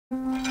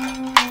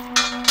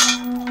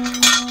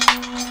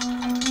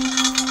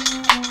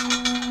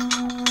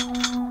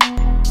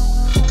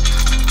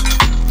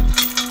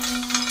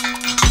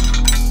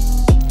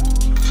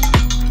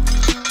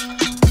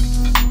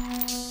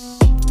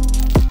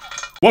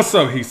What's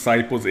up,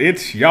 disciples?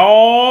 It's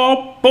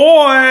y'all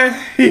boy,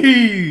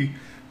 the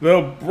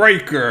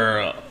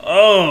breaker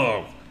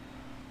of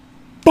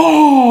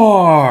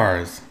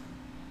bars.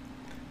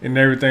 And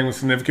everything with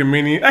significant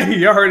meaning. Hey,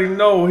 you already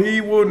know he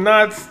will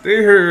not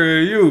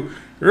steer you.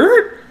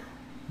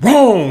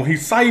 Wrong,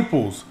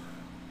 disciples.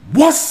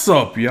 What's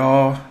up,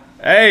 y'all?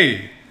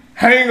 Hey,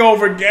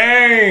 Hangover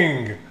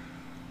Gang.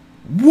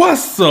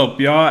 What's up,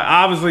 y'all?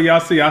 Obviously, y'all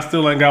see I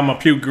still ain't got my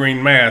puke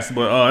green mask,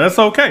 but that's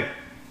okay.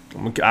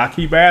 I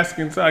keep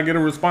asking until I get a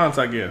response,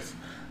 I guess.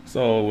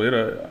 So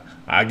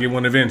I get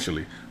one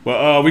eventually.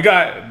 But we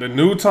got the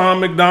new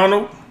Tom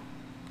Macdonald.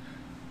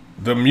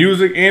 The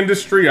music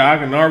industry, I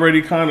can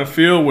already kind of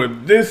feel where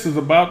this is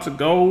about to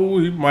go.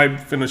 He might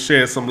finna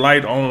shed some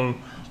light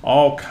on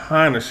all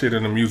kind of shit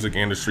in the music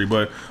industry.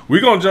 But we're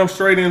gonna jump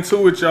straight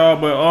into it, y'all.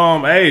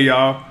 But hey,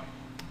 y'all.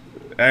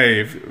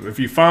 Hey, if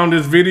you found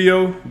this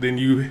video, then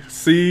you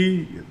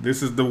see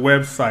this is the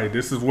website.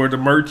 This is where the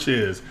merch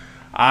is.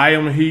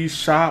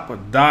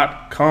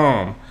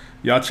 IamHeShop.com.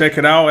 Y'all check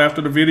it out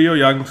after the video.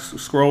 Y'all can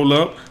scroll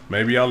up.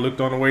 Maybe y'all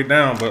looked on the way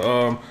down,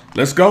 but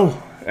let's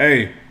go.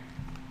 Hey,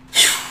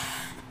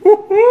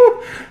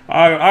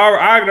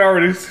 I can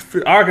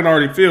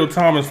already feel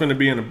Thomas finna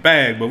be in the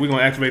bag, but we're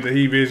gonna activate the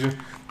heat vision.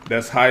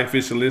 That's high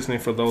official listening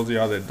for those of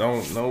y'all that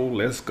don't know.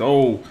 Let's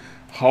go.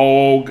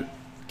 Hog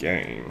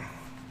game.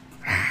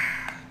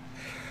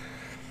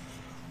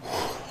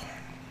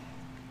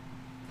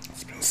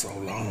 It's been so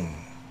long.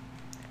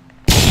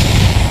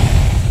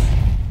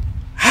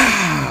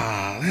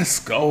 Let's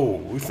go.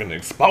 We finna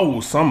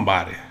expose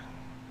somebody.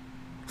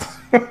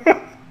 Look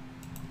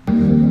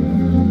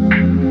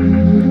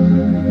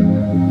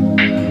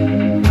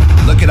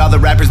at all the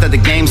rappers that the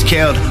game's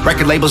killed.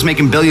 Record labels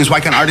making billions,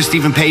 why can't artists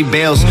even pay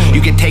bills? You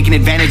get taken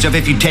advantage of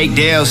if you take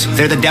deals.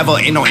 They're the devil,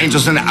 ain't no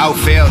angels in the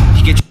outfield.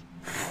 You get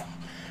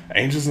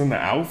Angels in the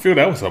outfield?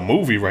 That was a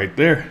movie right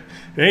there.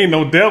 There ain't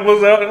no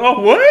devils out. Oh,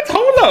 what?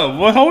 Hold up.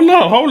 Well,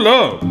 hold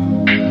up.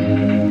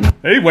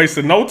 They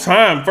wasted no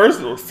time.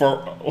 First,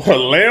 for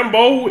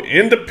Lambo,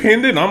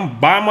 independent, I'm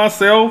by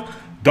myself,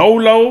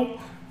 Dolo,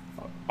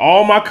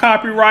 all my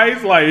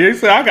copyrights. Like, they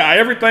said, I got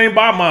everything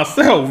by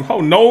myself.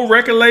 Oh, no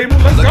record label.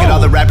 Let's go. Look at all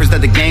the rappers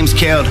that the game's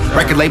killed.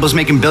 Record labels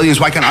making billions,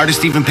 why can't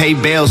artists even pay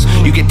bills?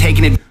 You get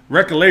taken advantage.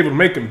 Record label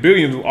making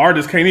billions,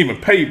 artists can't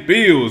even pay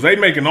bills. They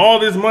making all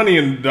this money,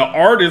 and the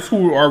artists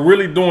who are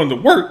really doing the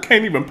work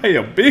can't even pay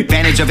a bill.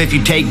 Advantage of if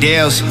you take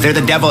deals. They're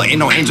the devil, ain't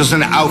no angels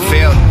in the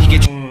outfield. You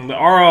get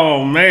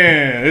oh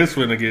man, it's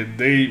finna get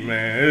deep,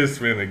 man. It's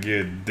finna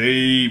get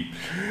deep.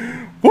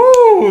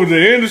 Woo,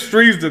 the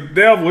industry's the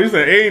devil. He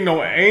said ain't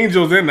no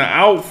angels in the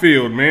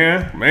outfield,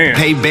 man.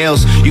 Pay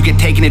bills, you get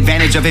taken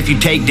advantage of if you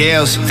take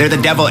deals. They're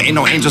the devil, ain't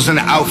no angels in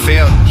the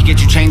outfield. You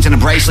get you chains and a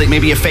bracelet,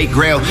 maybe a fake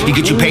grill. You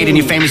get you paid and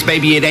you're famous,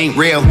 baby, it ain't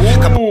real.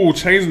 Ooh,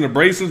 chains and the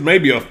bracelets,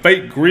 maybe a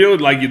fake grill,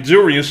 like your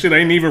jewelry and shit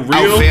ain't even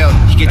real. Outfield.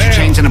 You get you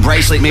chains and a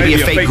bracelet, maybe a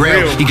fake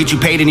grill. You get you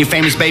paid and you're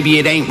famous, baby,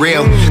 it ain't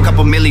real.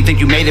 Couple milli think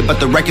you made it,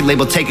 but the record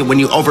label take it when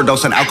you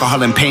overdose on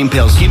alcohol and pain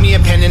pills. Give me a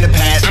pen and a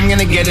pad, I'm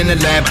gonna get in the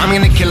lab. I'm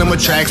gonna kill him with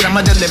tracks,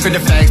 I'ma deliver the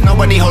facts.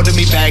 Nobody holding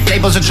me back,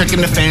 labels are tricking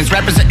the fans.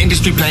 Rappers are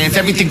industry plans,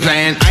 everything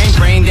planned. I ain't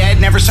brain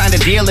dead, never signed a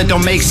deal, it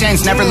don't make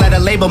sense. Never let a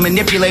label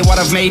manipulate what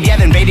I've made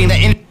yet. Invading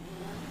the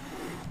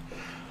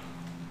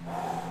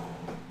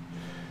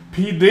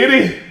P.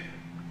 Diddy,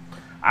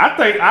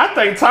 I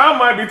think Tom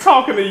might be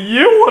talking to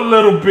you a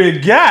little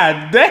bit.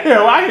 God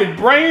damn, I ain't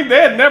brain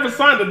dead, never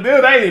signed a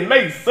deal, that ain't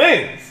make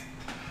sense.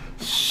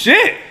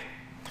 Shit.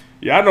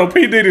 Yeah, I know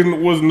P. Diddy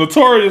was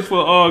notorious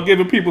for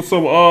giving people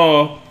some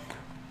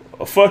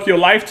fuck your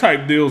life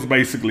type deals,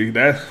 basically.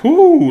 That's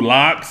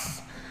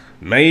locks,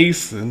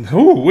 Mace, and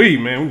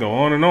man, we go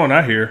on and on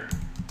out here.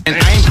 And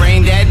I ain't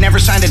brain dead, never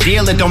signed a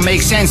deal, it don't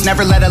make sense.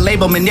 Never let a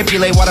label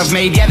manipulate what I've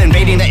made yet.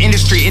 Invading the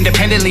industry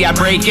independently, I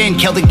break in.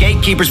 Kill the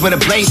gatekeepers with a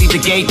blade, leave the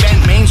gate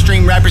bent.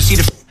 Mainstream rappers see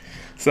the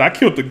so I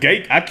killed the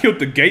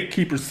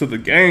gatekeepers to the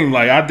game.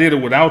 Like I did it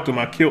without them.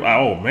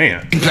 Oh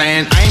man.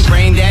 Plan. I ain't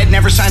brain dead,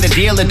 never signed a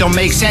deal, it don't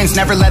make sense.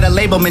 Never let a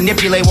label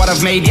manipulate what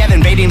I've made yet.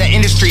 Invading the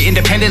industry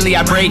independently,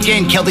 I break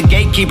in. Kill the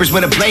gatekeepers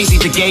with a blade,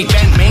 leave the gate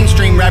bent.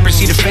 Mainstream rappers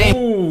see the fame.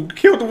 Ooh,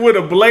 killed them with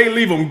a blade,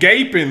 leave them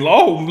gaping.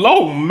 Oh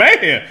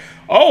man.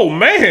 Oh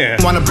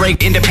man. Wanna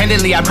break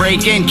independently, I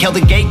break in. Kill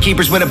the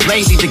gatekeepers with a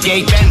blade, leave the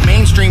gate bent.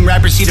 Mainstream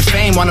rappers see the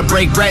fame, wanna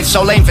break bread.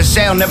 So lame for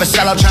sale, never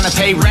sell out trying to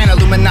pay rent.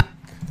 Illuminati.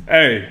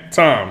 Hey,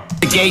 Tom.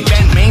 The gate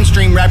bent,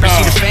 mainstream rappers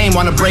see the fame,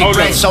 wanna break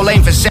bread. So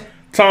lame for sale.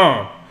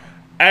 Tom.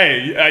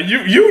 Hey,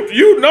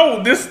 you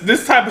know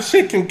this type of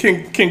shit can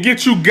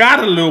get you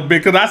got a little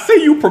bit, cause I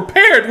see you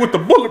prepared with the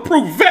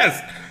bulletproof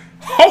vest.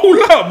 Hold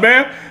up,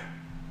 man.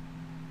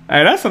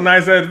 Hey, that's a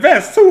nice ass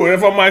vest too,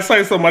 if I might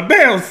say so my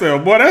damn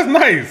self. Boy, that's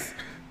nice.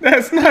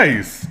 That's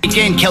nice.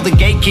 Again, kill the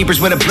gatekeepers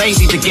with a blade,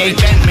 leave the gate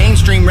bent.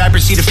 Mainstream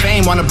rappers see the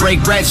fame, wanna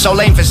break bread. So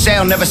lame for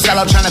sale, never sell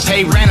out trying to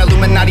pay rent.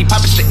 Illuminati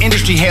puppets, the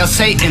industry, hail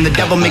Satan. The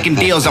devil making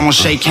deals, I won't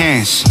shake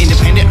hands.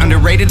 Independent,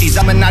 underrated, these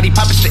Illuminati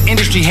puppets, the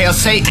industry, hail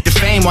Satan. The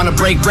fame, wanna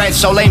break bread.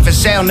 So lame for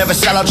sale, never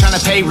sell out trying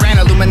to pay rent.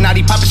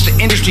 Illuminati puppets, the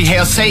industry,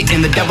 hail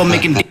Satan. The devil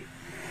making deals.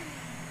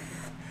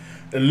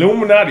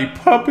 Illuminati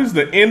puppets,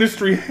 the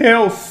industry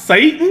hell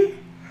Satan?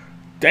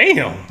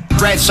 Damn.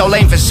 Bread so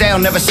lame for sale,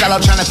 never sell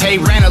out trying to pay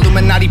rent.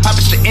 Illuminati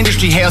puppets, the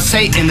industry hail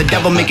Satan. The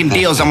devil making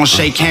deals, I won't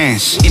shake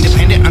hands.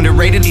 Independent,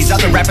 underrated, these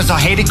other rappers all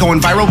hate it. Going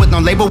viral with no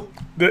label.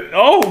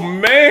 Oh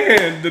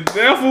man, the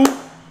devil.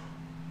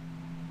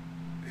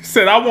 He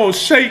said, I won't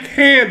shake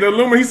hands.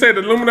 He said the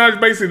Illuminati is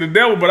basically the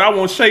devil, but I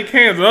won't shake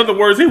hands. In other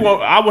words, he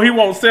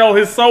won't sell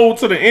his soul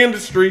to the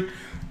industry.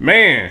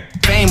 Man.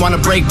 Fame, wanna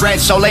break bread,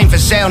 so lame for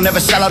sale,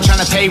 never sell out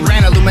trying to pay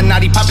rent.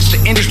 Illuminati puppets,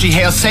 the industry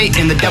hail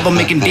Satan. The devil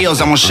making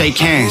deals, I won't shake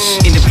hands.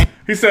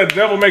 He said, the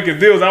devil making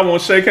deals, I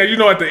won't shake hands. You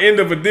know, at the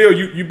end of a deal,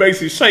 you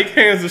basically shake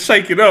hands to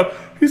shake it up.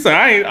 He said,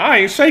 I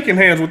ain't shaking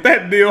hands with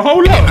that deal.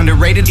 Hold up.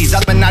 Underrated, these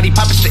Illuminati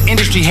puppets, the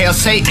industry hail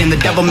Satan. The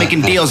devil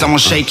making deals, I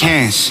won't shake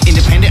hands.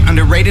 Independent,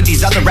 underrated,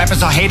 these other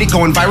rappers all hate it.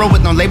 Going viral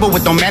with no label,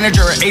 with no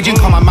manager or agent.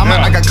 Call my mama,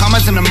 I got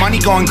comments and the money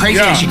going crazy.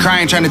 And she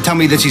crying, trying to tell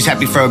me that she's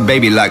happy for a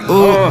baby. Like,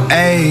 ooh,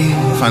 ayy,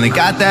 finally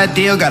got that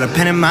deal, got a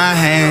pen in my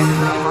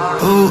hand.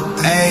 Ooh,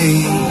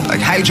 ayy, like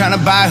how you trying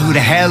to buy who the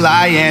hell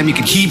I am? You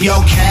can keep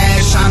your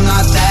cash, I'm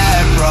not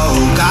that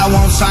broke. I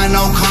won't sign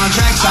no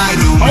contracts, I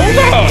do me.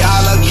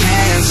 Y'all are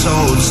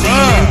canceled,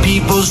 stealing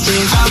people's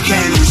dreams, how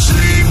can you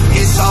sleep?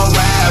 It's all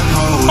rap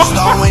hoes,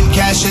 throwing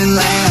cash in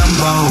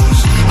Lambos.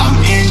 I'm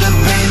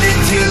independent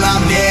till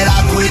I'm dead,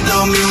 I quit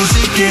the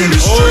music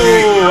industry.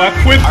 Oh,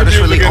 I quit the Artists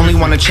really music only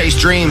want to chase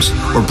dreams.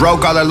 We're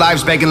broke all our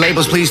lives begging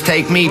labels, please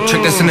take me.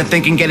 Tricked us into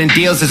thinking getting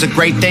deals is a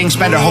great thing.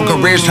 Spend our whole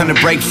careers trying to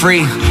break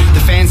free.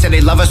 The fans say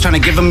they love us, trying to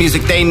give them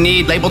music they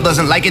need. Label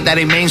doesn't like it, that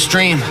ain't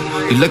mainstream.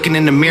 You're looking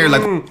in the mirror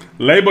like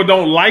label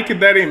don't like it,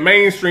 that ain't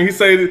mainstream. He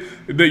said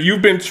that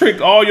you've been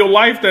tricked all your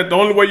life, that the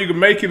only way you can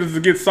make it is to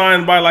get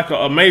signed by like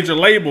a major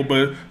label.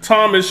 But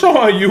Tom is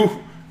showing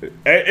you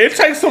it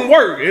takes some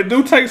work. It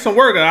do take some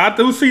work. I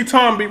do see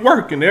Tom be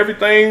working,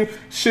 everything,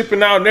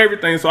 shipping out and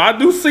everything. So I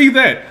do see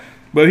that.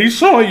 But he's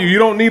showing you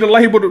don't need a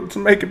label to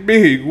make it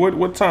big.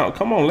 What time?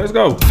 Come on, let's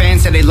go.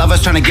 Fans say they love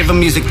us, trying to give them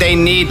music they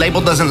need.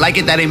 Label doesn't like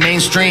it, that ain't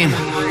mainstream.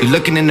 You're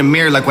looking in the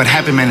mirror like what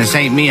happened, man, this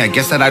ain't me. I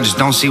guess that I just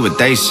don't see what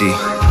they see.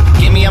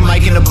 Give me a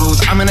mic in the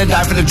booth, I'm gonna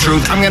die for the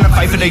truth. I'm gonna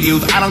fight for the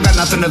youth, I don't got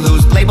nothing to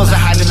lose. Labels are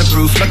hiding the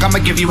proof, look, I'ma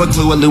give you a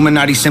clue.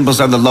 Illuminati symbols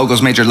are the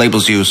logos major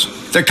labels use.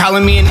 They're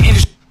calling me an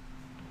industry.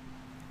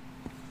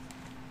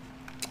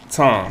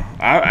 Tom,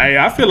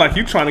 I feel like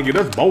you trying to get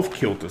us both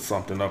killed or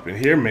something up in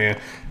here, man.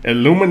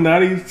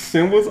 Illuminati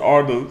symbols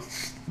are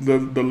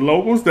the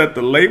logos that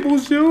the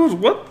labels use.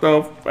 What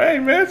the? Hey,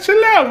 man,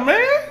 chill out,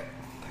 man.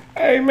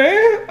 Hey,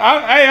 man,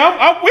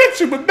 I'm with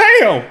you, but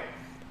damn,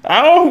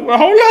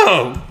 hold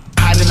on.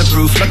 Hiding the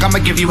proof, look, I'ma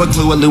give you a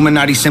clue.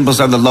 Illuminati symbols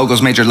are the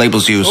logos major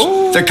labels use.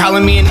 Ooh. They're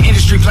calling me an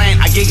industry plant,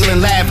 I giggle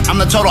and laugh. I'm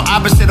the total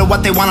opposite of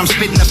what they want, I'm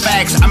spitting the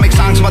facts. I make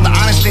songs about the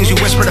honest things you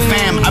whisper to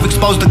fam. I've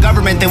exposed the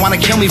government, they want to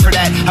kill me for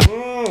that.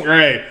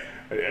 Right,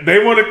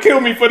 they want to kill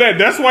me for that.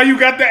 That's why you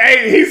got the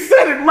A. He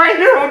said it right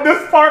here on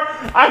this part.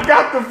 I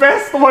got the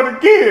vest on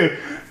again.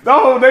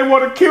 No, they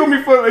want to kill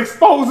me for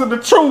exposing the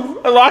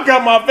truth. I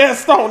got my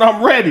vest on,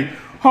 I'm ready.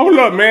 Hold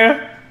up,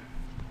 man.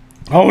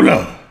 Hold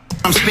up.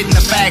 I'm spitting the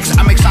facts.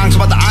 I make songs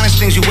about the honest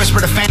things you whisper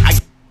to fans. I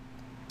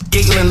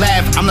giggle and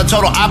laugh. I'm the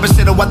total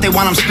opposite of what they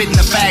want. I'm spitting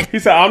the facts. He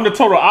said, I'm the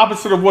total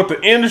opposite of what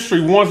the industry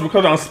wants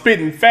because I'm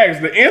spitting facts.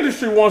 The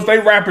industry wants they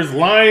rappers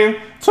lying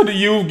to the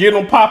youth,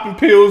 getting them popping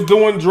pills,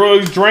 doing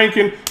drugs,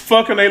 drinking,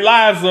 fucking their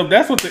lives up.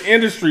 That's what the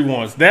industry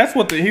wants. That's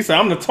what he said,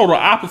 I'm the total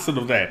opposite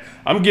of that.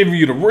 I'm giving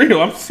you the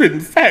real. I'm spitting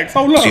facts.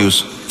 Hold up.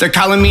 They're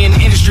calling me an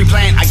industry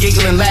plant. I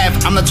giggle and laugh.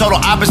 I'm the total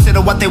opposite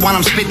of what they want.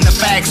 I'm spitting the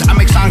facts. I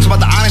make songs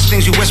about the honest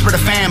things you whisper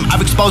to fam. I've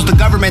exposed the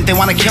government. They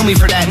want to kill me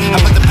for that. I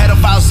put the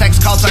pedophile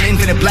sex cults on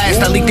infinite blast.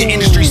 I leaked the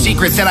industry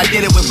secrets and I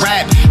did it with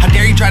rap. How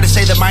dare you try to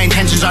say that my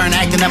intentions aren't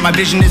acting, that my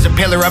vision is a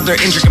pillar of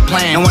their intricate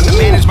plan. And when to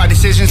manage my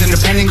decisions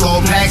independent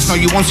gold packs. No,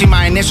 you won't see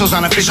my initials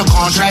on official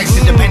contracts.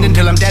 Independent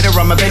till I'm dead or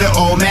I'm a bitter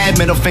old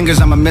mad. Middle fingers,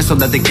 I'm a missile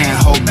that they can't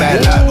hold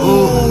back. Like,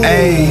 ooh,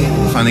 ayy,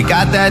 finally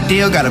got that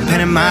deal, got a pen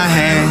in my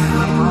hand.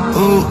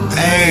 Ooh,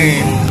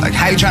 ayy, like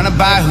how you trying to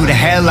buy who the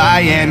hell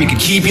I am? You can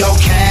keep your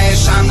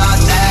cash, I'm not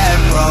that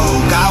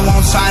broke. I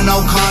won't sign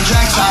no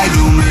contracts, I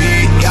do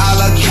me. Y'all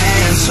are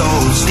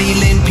canceled,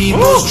 stealing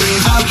people's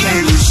dreams, how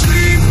can you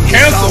sleep?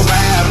 It's all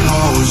rap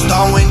hoes,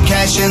 throwing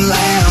cash in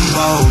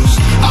Lambos.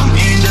 I'm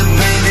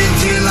independent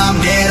till I'm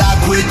dead, I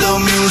quit the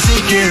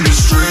music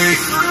industry.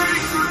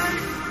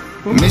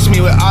 Miss me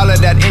with all of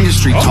that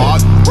industry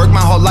talk. Work my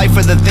whole life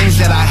for the things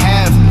that I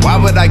have. Why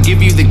would I give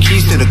you the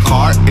keys to the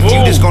car if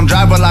you just gonna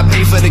drive while I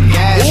pay for the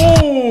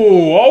gas?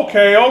 Ooh,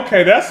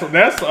 okay, that's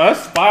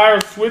us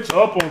fire switch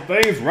up on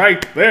things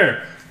right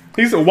there.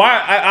 He said,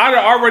 why? I'd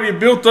already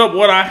built up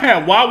what I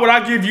have. Why would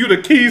I give you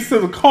the keys to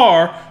the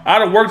car?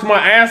 I'd have worked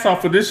my ass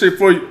off for this shit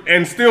for you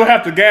and still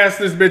have to gas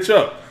this bitch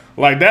up.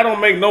 Like, that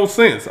don't make no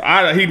sense.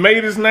 He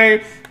made his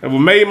name,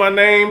 and made my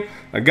name.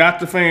 I got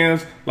the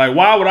fans. Like,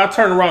 why would I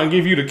turn around and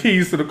give you the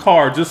keys to the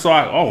car just so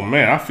oh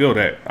man, I feel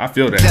that. I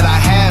feel that. That I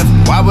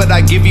have. Why would I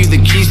give you the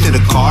keys to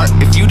the car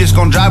if you just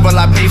gonna drive while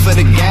I pay for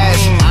the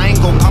gas? I ain't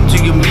gonna come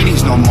to your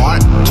meetings no more.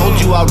 Told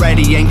you I'll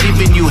already ain't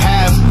giving you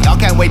half. Y'all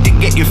can't wait to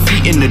get your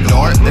feet in the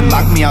door, then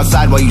lock me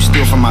outside while you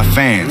steal from my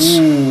fans.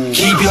 Ooh.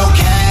 Keep your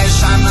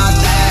cash, I'm not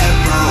that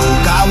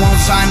broke. I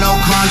won't sign no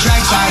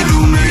contracts, I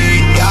do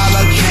me. Y'all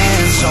are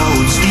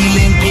canceled,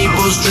 stealing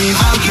people's dreams.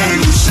 How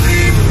can you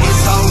sleep?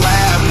 It's all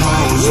rap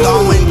hoes,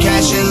 throwing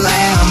cash in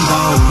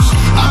Lambos.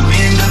 I'm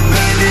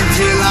independent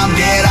till I'm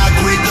dead, I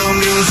quit the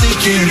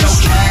music industry.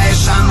 Your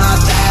cash, I'm not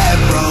that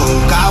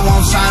broke. I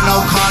won't sign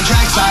no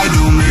contracts, I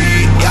do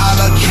me. Y'all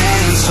are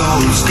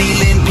canceled,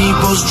 stealing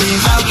people's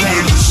dreams. How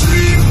can you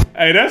sleep?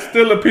 Hey, that's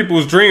stealing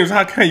people's dreams.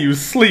 How can you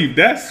sleep?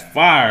 That's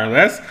fire.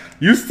 That's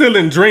you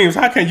stealing dreams.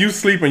 How can you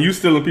sleep and you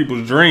stealing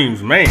people's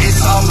dreams, man?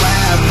 It's all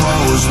rap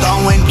hoes,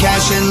 throwing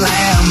cash in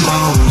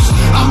Lambos.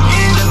 I'm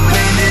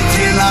independent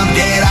till I'm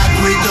dead, I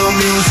quit the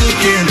music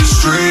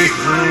industry.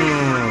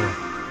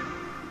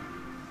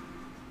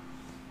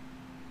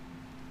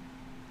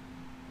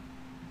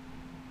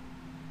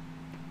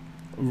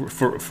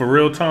 For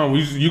real, Tom,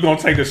 you gonna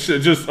take a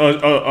shit, just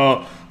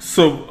a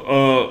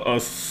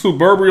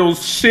suburbial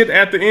shit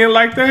at the end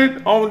like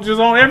that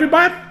on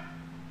everybody?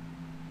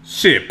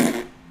 Shit.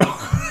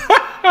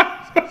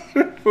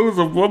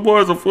 One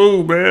boy's a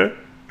fool, man.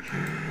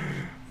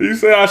 You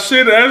say I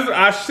shit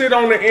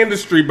on the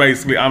industry,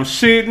 basically. I'm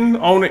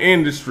shitting on the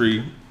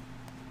industry.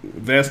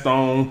 Vest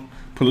on,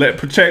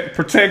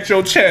 protect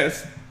your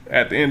chest.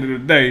 At the end of the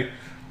day,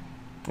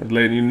 I'm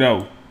letting you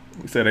know.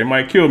 He said they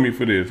might kill me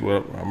for this.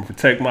 Well, I'm gonna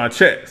protect my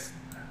chest.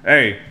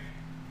 Hey,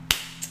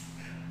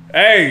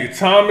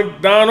 Tom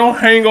Macdonald,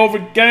 Hangover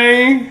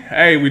Gang.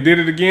 Hey, we did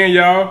it again,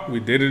 y'all. We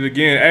did it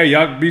again. Hey,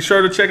 y'all be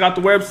sure to check out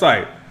the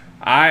website.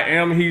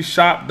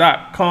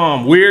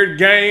 IamHeShop.com. Weird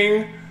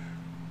Gang.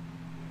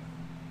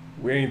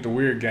 We ain't the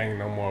Weird Gang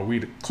no more. We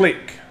the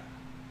Click.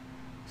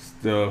 It's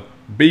the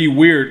Be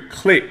Weird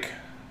Click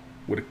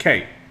with a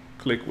K.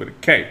 Click with a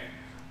K.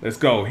 Let's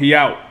go. He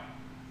out.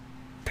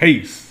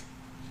 Peace.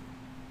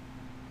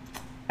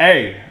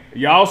 Hey,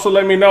 y'all also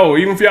let me know,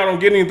 even if y'all don't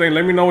get anything,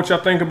 let me know what y'all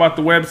think about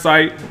the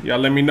website. Y'all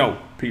let me know.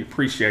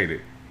 Appreciate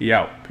it. He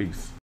out.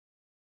 Peace.